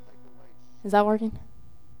Is that working?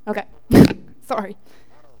 Okay. Sorry.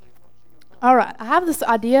 All right. I have this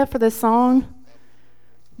idea for this song,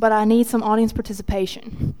 but I need some audience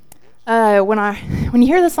participation. When you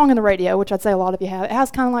hear this song on the radio, which I'd say a lot of you have, it has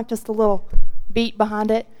kind of like just a little beat behind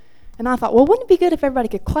it. And I thought, well, wouldn't it be good if everybody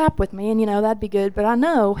could clap with me? And, that'd be good. But I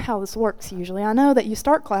know how this works usually. I know that you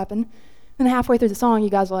start clapping, and halfway through the song, you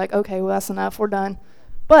guys are like, okay, well, that's enough. We're done.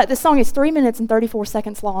 But this song is 3 minutes and 34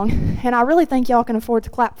 seconds long, and I really think y'all can afford to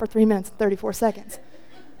clap for 3 minutes and 34 seconds.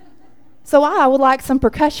 So I would like some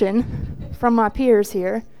percussion from my peers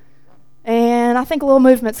here, and I think a little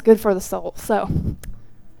movement's good for the soul. So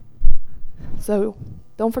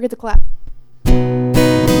don't forget to clap.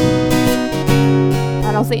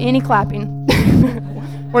 I don't see any clapping.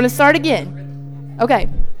 We're going to start again. Okay.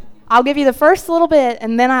 I'll give you the first little bit,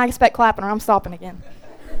 and then I expect clapping, or I'm stopping again.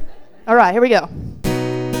 All right, here we go.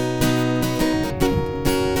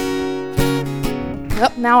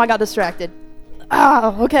 Oh, now I got distracted.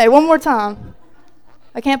 Okay, one more time.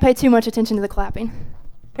 I can't pay too much attention to the clapping.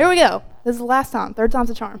 Here we go. This is the last time. Third time's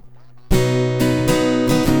a charm.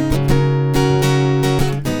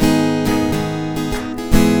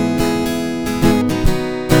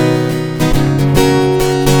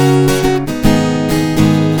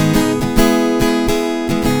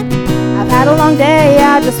 Had a long day,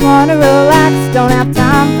 I just wanna relax. Don't have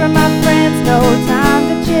time for my friends, no time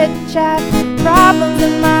to chit-chat. Problems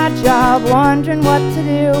in my job, wondering what to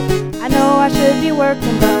do. I know I should be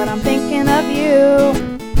working, but I'm thinking of you.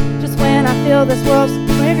 Just when I feel this world's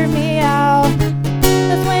figured me out,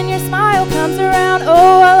 that's when your smile comes around.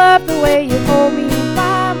 Oh, I love the way you hold me.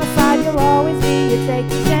 By my side you'll always be. You take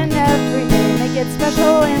each and every day, make it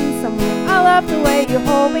special in some way. I love the way you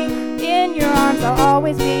hold me. In your arms I'll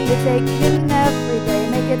always be. You take each and every day,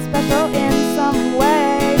 make it special in some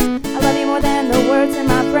way. I love you more than the words in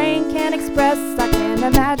my brain can express. I can't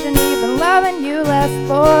imagine even loving you less.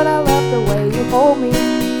 Lord, I love the way you hold me.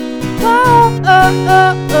 Whoa, oh,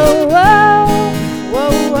 oh, oh, whoa.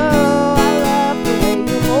 Whoa, whoa, I love the way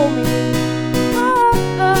you hold me. Whoa,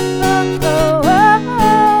 oh, oh, oh,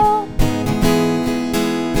 whoa.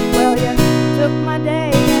 Well, you took my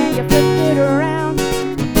day and you flipped it around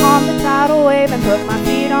on the tidal wave and put my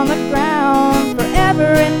feet on the ground.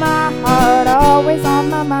 Forever in my heart, always on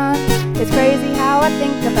my mind. It's crazy how I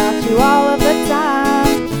think about you all of the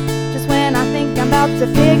time. Just when I think I'm about to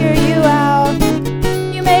figure you out,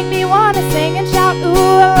 you make me want to sing and shout.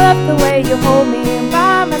 Ooh, I love the way you hold me. And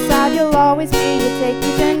by my side you'll always be. You take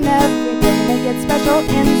each and every day, make it special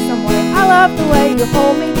in some way. I love the way you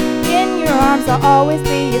hold me. In your arms I'll always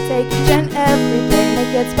be. You take each and every day,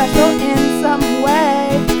 make it special in some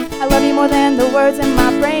way. I love you more than the words in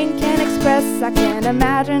my brain can express. I can't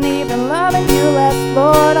imagine even loving you less.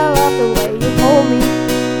 Lord, I love the way you hold me.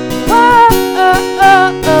 Whoa, oh,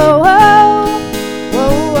 oh, oh, whoa.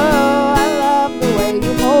 Whoa, whoa, I love the way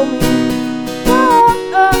you hold me. Whoa,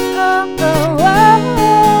 oh, oh, oh, whoa.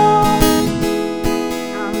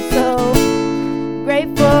 I'm so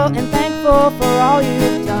grateful and thankful for all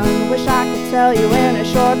you've done. Wish I could tell you in a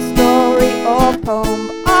short story or poem,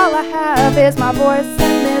 but all I have is my voice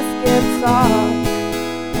and this guitar,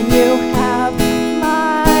 and you have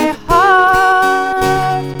my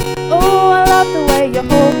heart. Oh, I love the way you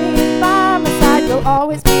hold me. By my side you'll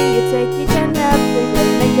always be. You take each and every day,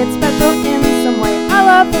 make it special in some way. I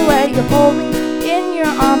love the way you hold me. In your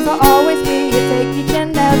arms I'll always be. You take each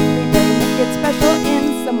and every day, make it special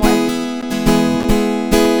in some way.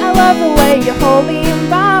 I love the way you hold me.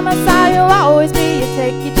 By my side you'll always be. You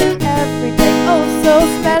take each and every day, oh so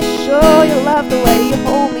special. You love the way you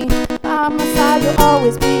hold me. By my side you'll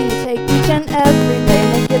always be. You take each and every day,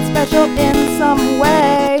 make it special in some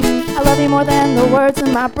way. I love you more than the words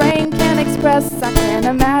in my brain can express. I can't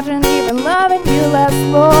imagine even loving you less.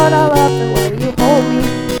 Lord, I love the way you hold me.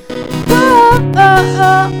 Whoa, oh,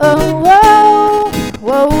 oh, oh, whoa.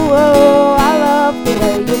 Whoa, whoa, I love the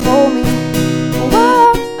way you hold me.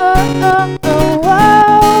 Whoa, oh, oh, oh, whoa.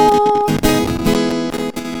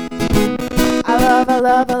 I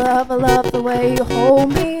love the way you hold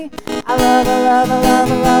me. I love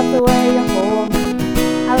the way you hold me.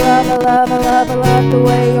 I love the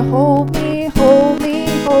way you hold me, hold me,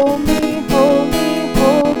 hold me, hold me,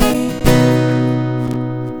 hold me.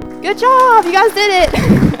 Good job, you guys did it.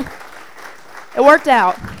 It worked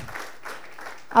out.